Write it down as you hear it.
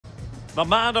the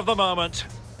man of the moment.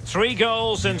 3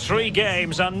 goals in 3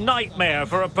 games, a nightmare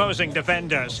for opposing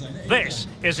defenders. This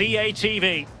is EA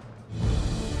TV.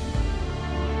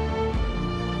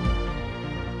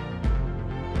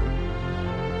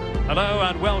 Hello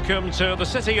and welcome to the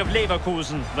city of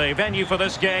Leverkusen. The venue for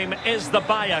this game is the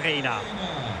Bayer Arena.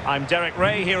 I'm Derek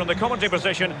Ray here in the commentary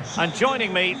position, and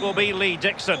joining me will be Lee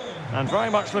Dixon. And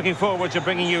very much looking forward to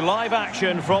bringing you live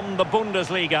action from the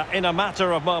Bundesliga in a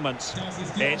matter of moments.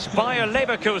 It's Bayer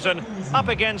Leverkusen up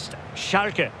against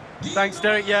Schalke. Thanks,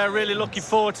 Derek. Yeah, really looking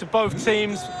forward to both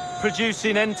teams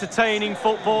producing entertaining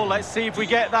football. Let's see if we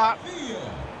get that.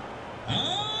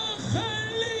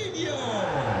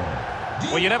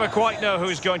 Well, you never quite know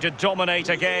who's going to dominate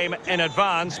a game in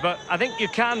advance, but I think you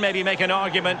can maybe make an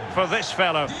argument for this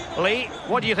fellow. Lee,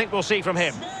 what do you think we'll see from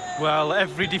him? Well,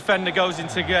 every defender goes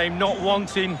into a game not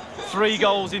wanting 3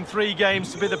 goals in 3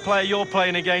 games to be the player you're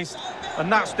playing against, and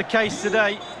that's the case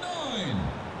today.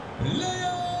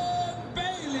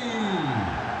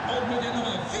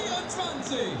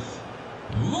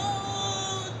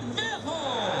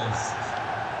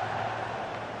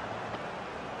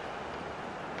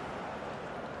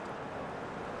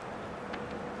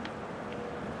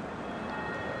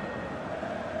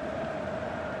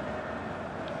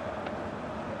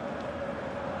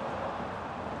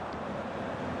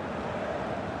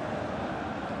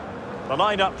 The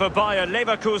lineup for Bayer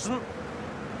Leverkusen.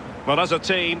 Well, as a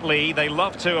team, Lee, they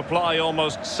love to apply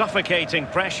almost suffocating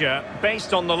pressure.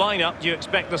 Based on the lineup, do you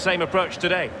expect the same approach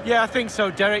today? Yeah, I think so,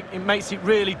 Derek. It makes it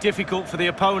really difficult for the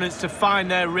opponents to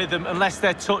find their rhythm unless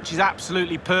their touch is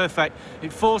absolutely perfect.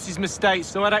 It forces mistakes,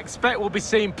 so I'd expect we'll be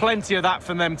seeing plenty of that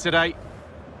from them today.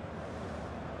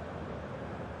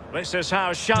 This is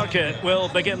how Schalke will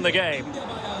begin the game.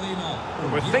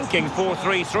 We're thinking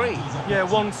 4-3-3. Yeah,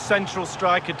 one central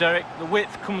striker, Derek. The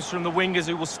width comes from the wingers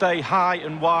who will stay high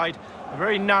and wide. A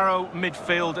very narrow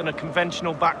midfield and a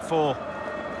conventional back four.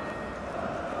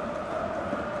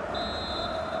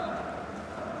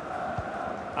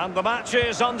 And the match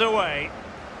is underway.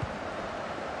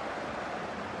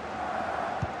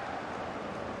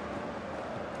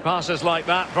 Passes like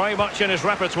that, very much in his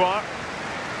repertoire.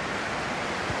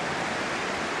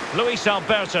 Luis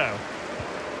Alberto.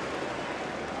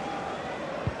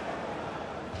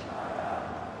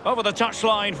 Over the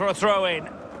touchline for a throw-in.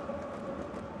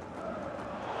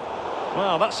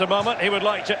 Well, that's a moment he would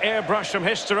like to airbrush from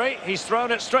history. He's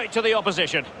thrown it straight to the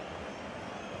opposition.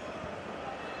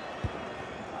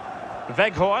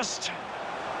 Weghorst.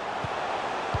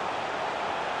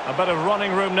 A bit of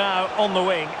running room now on the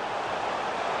wing.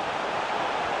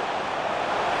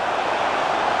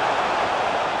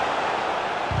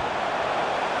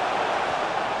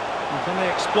 Can they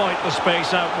exploit the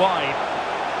space out wide?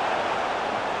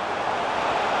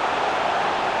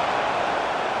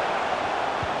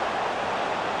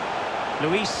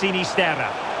 Luis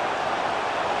Sinisterra.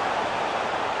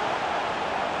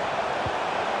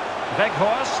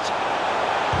 Weghorst.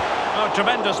 Oh,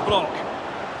 tremendous block.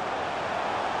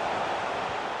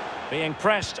 Being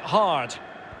pressed hard.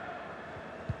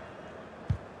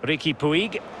 Riqui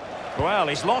Puig. Well,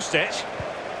 he's lost it.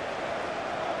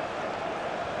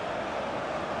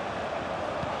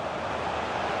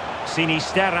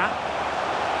 Sinisterra.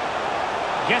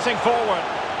 Getting forward.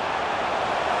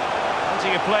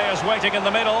 Plenty of players waiting in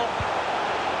the middle.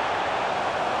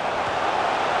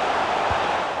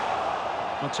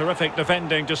 A terrific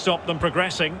defending to stop them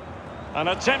progressing. And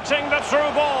attempting the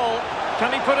through ball.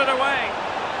 Can he put it away?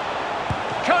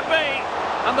 Could be.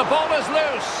 And the ball is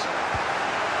loose.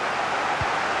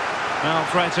 Well,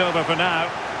 threat over for now.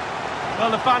 Well,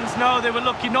 the fans know they were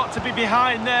lucky not to be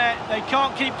behind there. They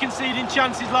can't keep conceding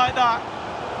chances like that.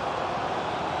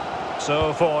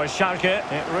 So for Schalke,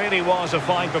 it really was a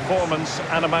fine performance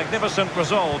and a magnificent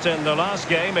result in the last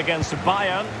game against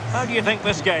Bayern. How do you think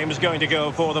this game is going to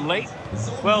go for them, Lee?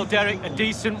 Well, Derek, a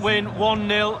decent win,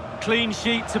 1-0, clean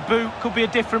sheet to boot. Could be a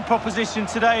different proposition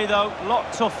today, though. A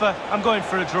lot tougher. I'm going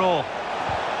for a draw.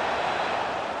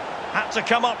 Had to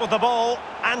come up with the ball,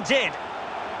 and did.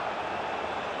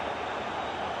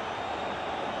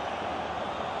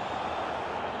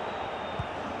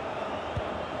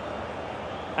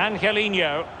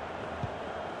 Angelino.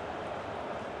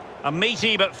 A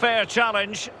meaty but fair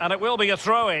challenge, and it will be a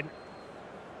throw-in.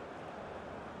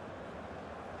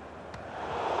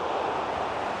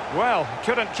 Well,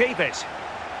 couldn't keep it.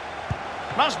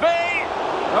 Must be!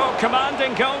 Oh,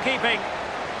 commanding goalkeeping.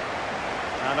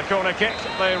 And a corner kick,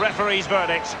 the referee's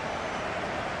verdict.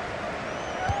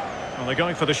 Well, they're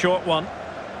going for the short one.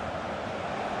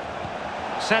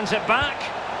 Sends it back.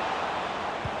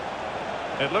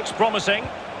 It looks promising.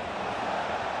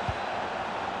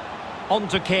 On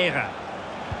to Kehrer.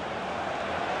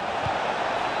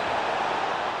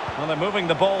 Well, they're moving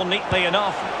the ball neatly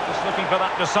enough. Just looking for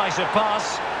that decisive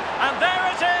pass. And there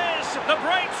it is! The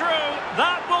breakthrough!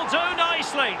 That will do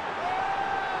nicely.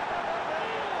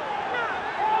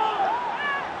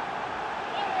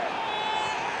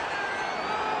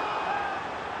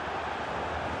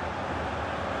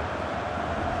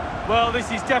 Well,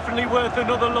 this is definitely worth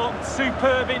another look.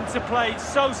 Superb interplay,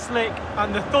 so slick,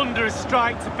 and the thunderous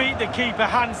strike to beat the keeper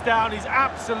hands down is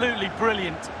absolutely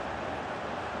brilliant.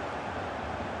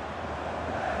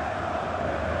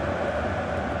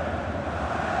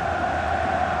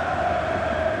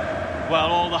 Well,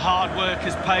 all the hard work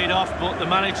has paid off, but the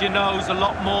manager knows a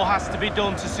lot more has to be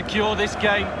done to secure this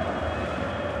game.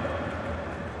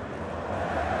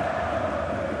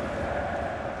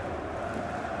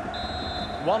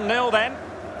 One 0 then.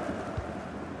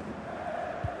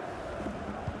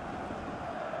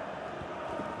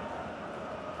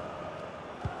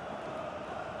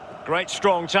 Great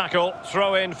strong tackle,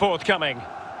 throw in forthcoming.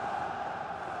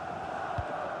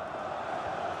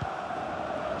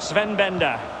 Sven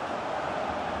Bender.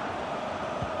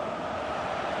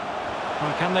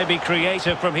 Well, can they be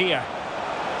creative from here?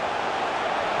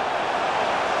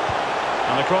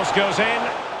 And the cross goes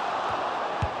in.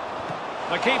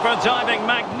 The keeper diving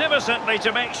magnificently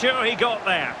to make sure he got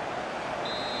there.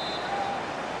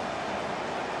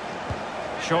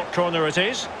 Short corner it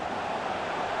is.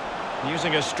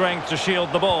 Using his strength to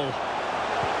shield the ball.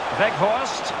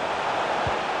 Weghorst.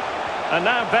 And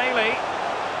now Bailey.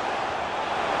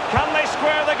 Can they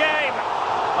square the game?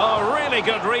 Oh, really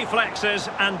good reflexes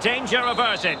and danger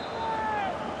averted.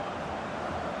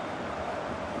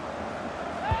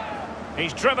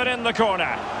 He's driven in the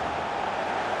corner.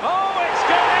 Oh, it's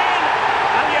gone in!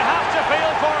 And you have to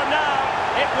feel for him now.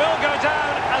 It will go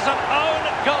down as an own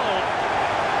goal.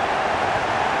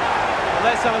 Well,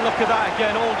 let's have a look at that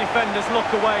again. All defenders look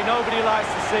away. Nobody likes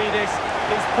to see this.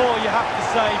 It's poor, you have to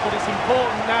say, but it's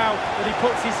important now that he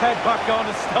puts his head back on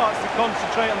and starts to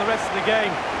concentrate on the rest of the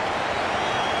game.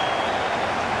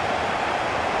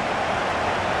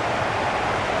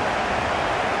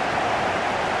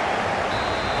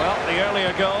 Well, the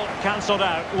earlier goal cancelled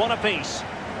out. One apiece.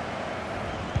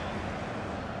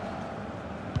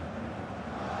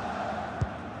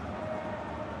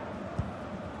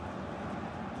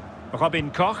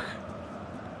 Robin Koch.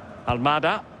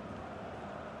 Almada.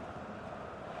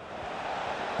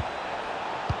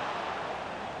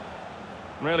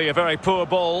 Really a very poor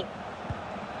ball.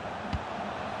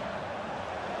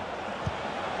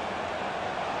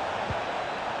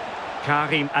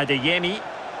 Karim Adeyemi.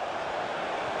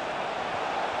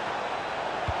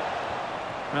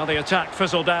 Well, the attack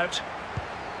fizzled out.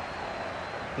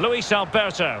 Luis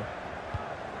Alberto.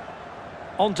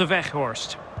 On to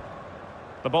Weghorst.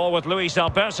 The ball with Luis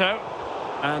Alberto.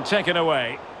 And taken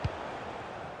away.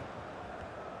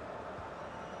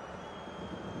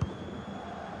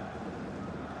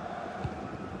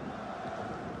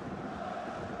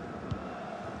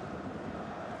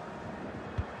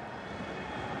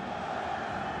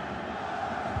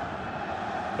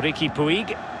 Ricky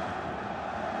Puig.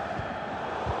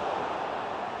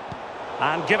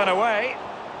 And given away.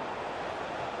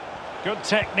 Good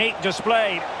technique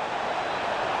displayed.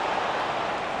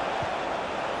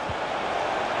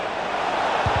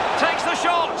 Takes the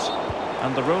shot.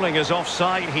 And the ruling is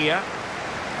offside here.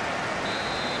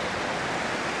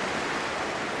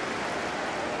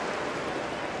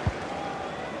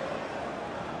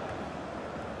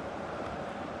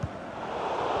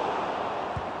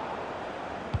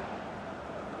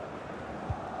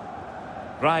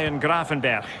 Ryan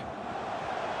Gravenberch.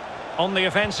 On the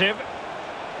offensive.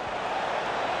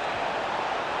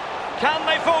 Can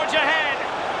they forge ahead?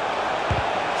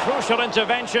 Crucial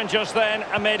intervention just then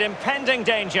amid impending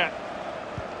danger.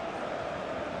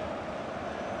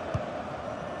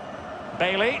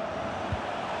 Bailey.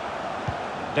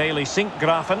 Bailey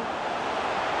Sinkgrafen.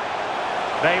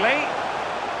 Bailey.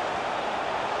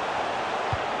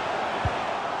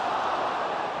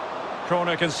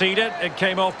 Corner conceded. It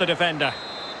came off the defender.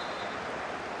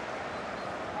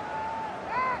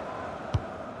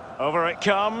 Over it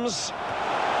comes.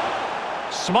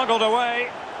 Smuggled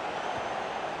away.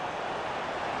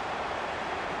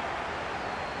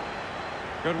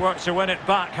 Good work to win it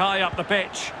back high up the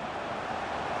pitch.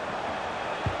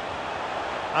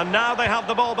 And now they have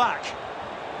the ball back.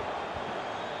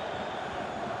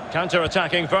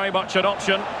 Counter-attacking, very much an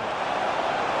option.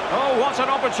 Oh, what an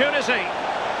opportunity.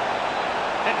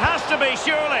 It has to be,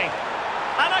 surely.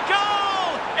 And a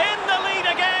goal! In the lead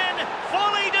again!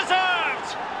 Fully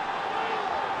deserved!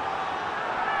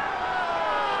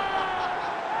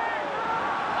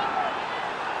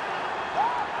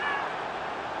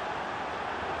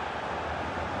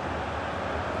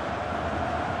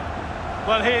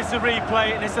 Well, here's the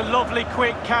replay, and it's a lovely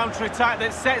quick counter-attack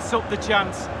that sets up the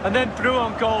chance. And then through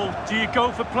on goal, do you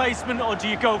go for placement or do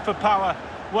you go for power?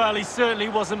 Well, he certainly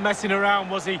wasn't messing around,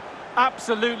 was he?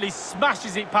 Absolutely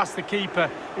smashes it past the keeper.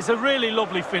 It's a really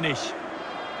lovely finish.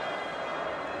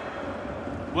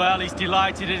 Well, he's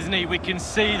delighted, isn't he? We can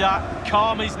see that.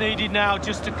 Calm is needed now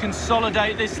just to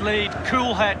consolidate this lead.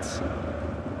 Cool heads.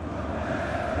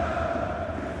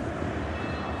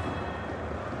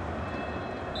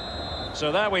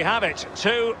 So there we have it,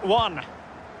 2-1.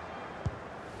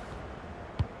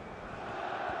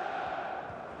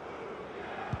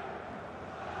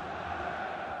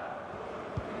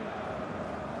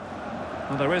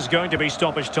 Well, there is going to be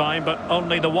stoppage time, but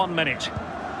only the 1 minute.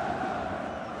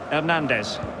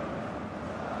 Hernandez.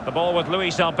 The ball with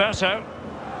Luis Alberto.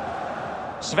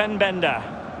 Sven Bender.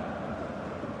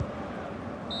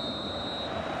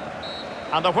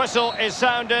 And the whistle is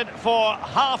sounded for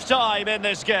half-time in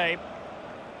this game.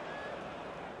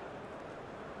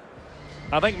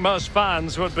 I think most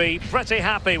fans would be pretty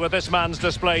happy with this man's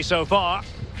display so far.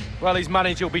 Well, his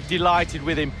manager will be delighted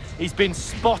with him. He's been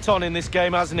spot on in this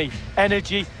game, hasn't he?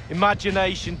 Energy,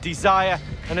 imagination, desire,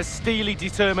 and a steely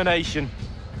determination.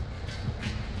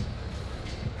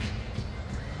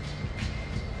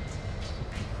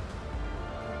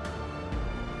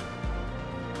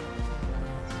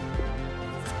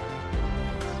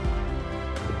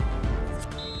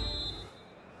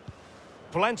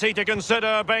 Plenty to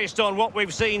consider based on what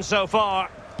we've seen so far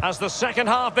as the second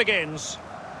half begins.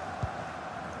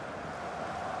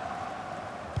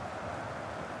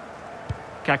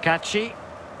 Kakachi.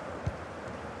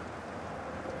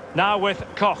 Now with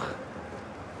Koch.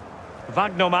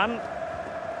 Wagnerman.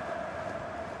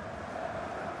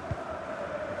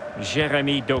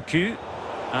 Jeremy Doku.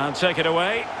 And take it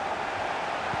away.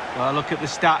 Well, look at the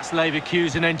stats.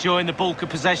 Leverkusen enjoying the bulk of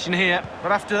possession here.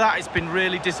 But after that, it's been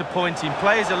really disappointing.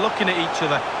 Players are looking at each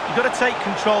other. You've got to take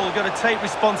control. You've got to take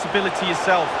responsibility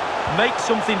yourself. Make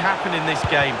something happen in this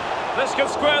game. This could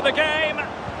square the game.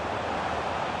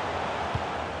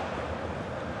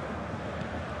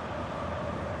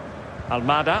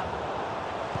 Almada.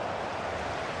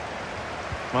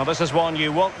 Well, this is one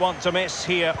you won't want to miss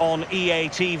here on EA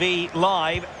TV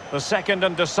Live. The second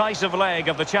and decisive leg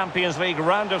of the Champions League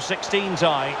round of 16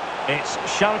 tie. It's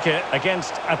Schalke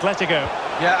against Atletico.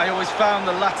 Yeah, I always found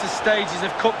the latter stages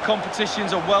of cup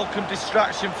competitions a welcome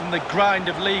distraction from the grind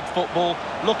of league football.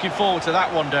 Looking forward to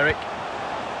that one, Derek.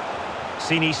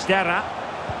 Sinisterra.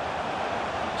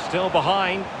 Still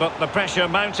behind, but the pressure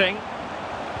mounting.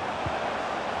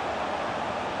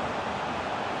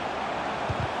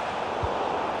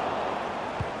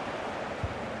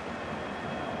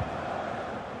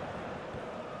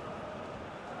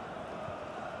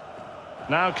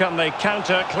 Now can they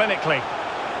counter clinically?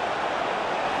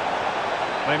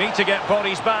 They need to get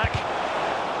bodies back.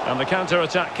 And the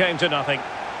counter-attack came to nothing.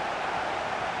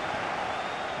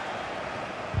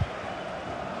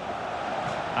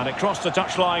 And it crossed the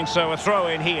touchline, so a throw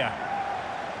in here.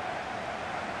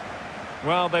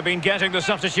 Well, they've been getting the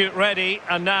substitute ready,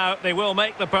 and now they will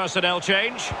make the personnel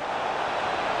change.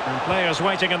 And players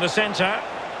waiting in the centre.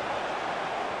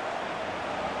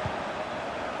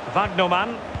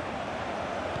 Wagnerman.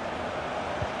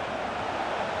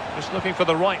 Just looking for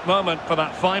the right moment for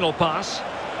that final pass.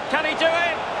 Can he do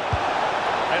it?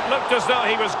 It looked as though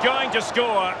he was going to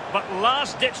score, but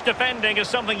last-ditch defending is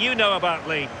something you know about,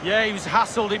 Lee. Yeah, he was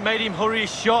hassled. It made him hurry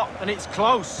his shot, and it's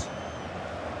close.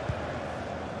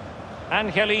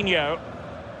 Angelino.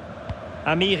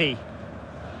 Amiri.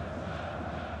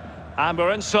 And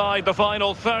we're inside the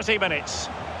final 30 minutes.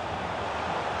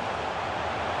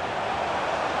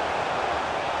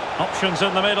 Options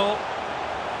in the middle.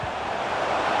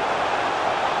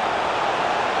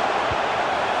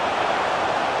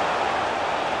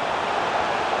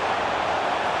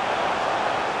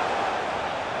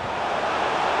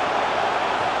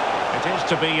 It is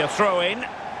to be a throw-in.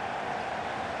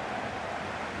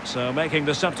 So making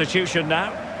the substitution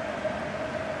now.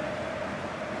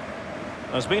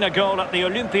 There's been a goal at the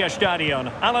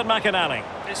Olympiastadion. Alan McInally.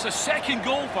 It's a second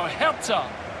goal for Hertha.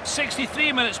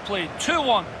 63 minutes played,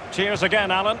 2-1. Cheers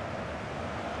again, Alan.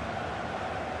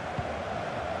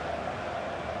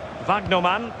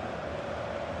 Wagnerman.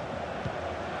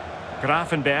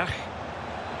 Grafenberg.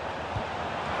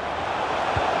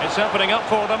 It's opening up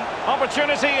for them.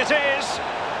 Opportunity it is.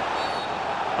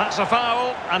 That's a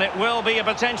foul, and it will be a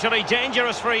potentially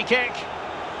dangerous free kick.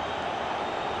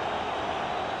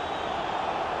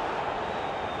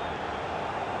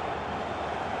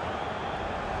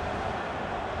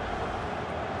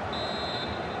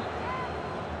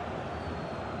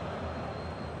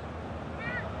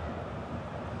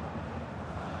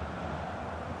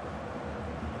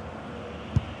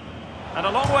 And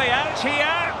a long way out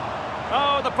here.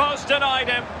 Oh, the post denied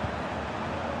him.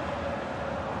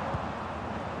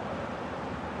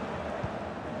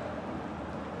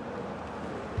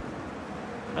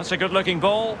 That's a good-looking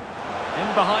ball. In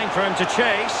behind for him to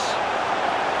chase.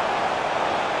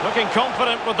 Looking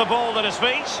confident with the ball at his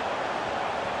feet.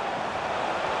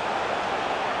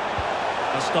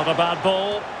 That's not a bad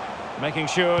ball. Making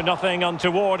sure nothing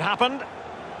untoward happened.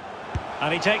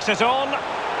 And he takes it on.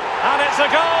 And it's a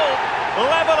goal!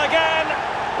 Level again!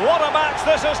 What a match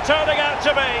this is turning out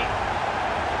to be!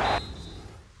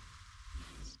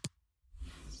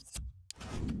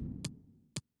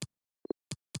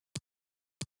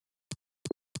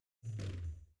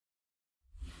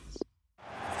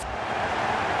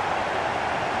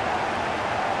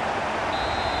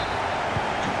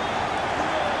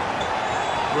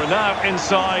 We're now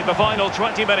inside the final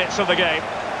 20 minutes of the game.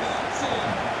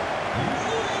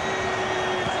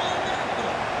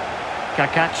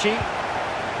 Kakachi,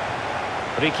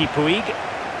 Ricky Puig,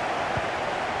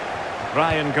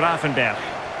 Ryan Gravenberch.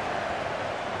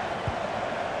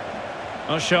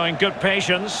 Oh, showing good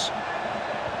patience.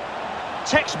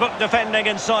 Textbook defending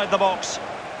inside the box.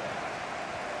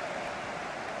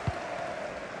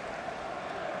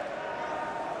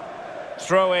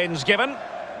 Throw-ins given.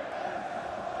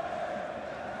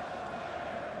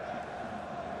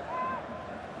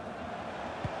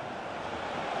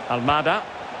 Almada.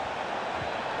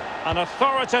 An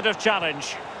authoritative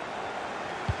challenge.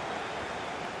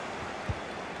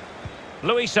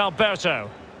 Luis Alberto.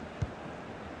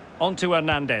 On to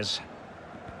Hernandez.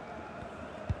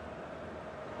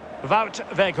 Wout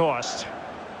Weghorst.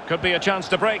 Could be a chance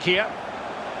to break here.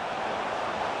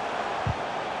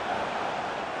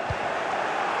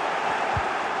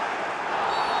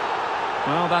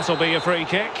 Well, that'll be a free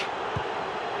kick.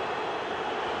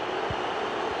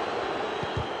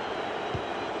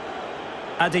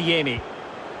 Adeyemi.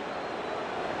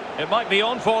 It might be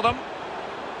on for them.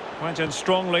 Went in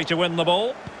strongly to win the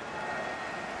ball.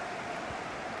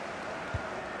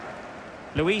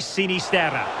 Luis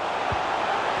Sinisterra.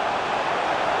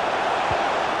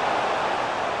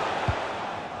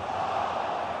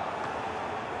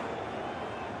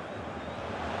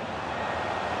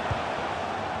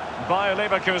 Bayer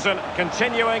Leverkusen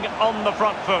continuing on the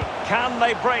front foot. Can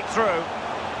they break through?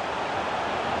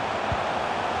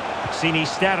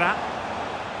 Sinisterra.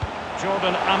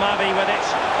 Jordan Amavi with it.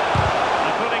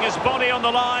 And putting his body on the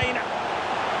line.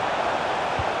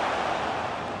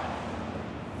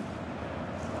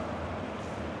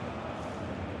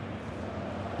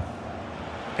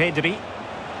 Pedri.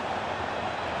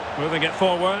 Moving it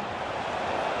forward.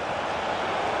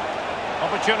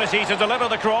 Opportunity to deliver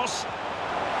the cross.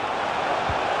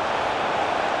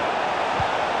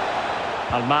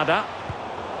 Almada.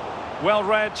 Well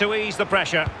read to ease the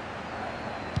pressure.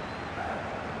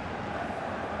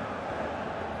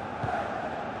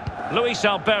 Luis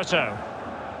Alberto.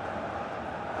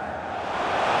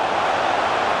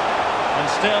 And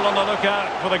still on the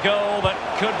lookout for the goal that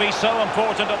could be so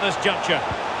important at this juncture.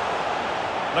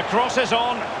 The cross is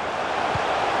on.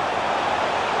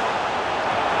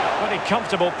 Pretty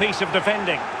comfortable piece of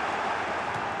defending.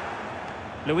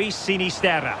 Luis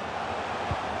Sinisterra.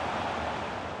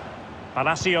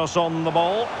 Palacios on the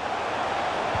ball.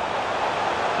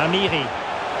 Amiri.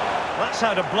 That's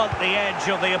how to blunt the edge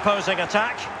of the opposing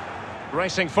attack.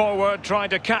 Racing forward, trying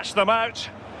to catch them out.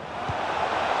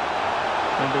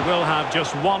 And we will have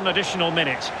just one additional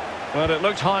minute. Well, it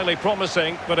looked highly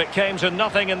promising, but it came to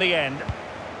nothing in the end.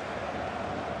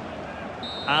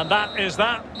 And that is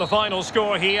the final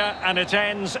score here, and it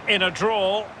ends in a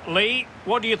draw. Lee,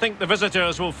 what do you think the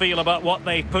visitors will feel about what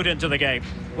they've put into the game?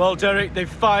 Well, Derek, they've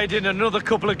fired in another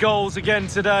couple of goals again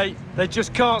today. They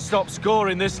just can't stop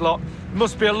scoring this lot. It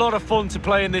must be a lot of fun to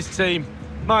play in this team.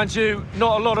 Mind you,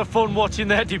 not a lot of fun watching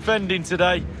their defending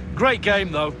today. Great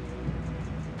game, though.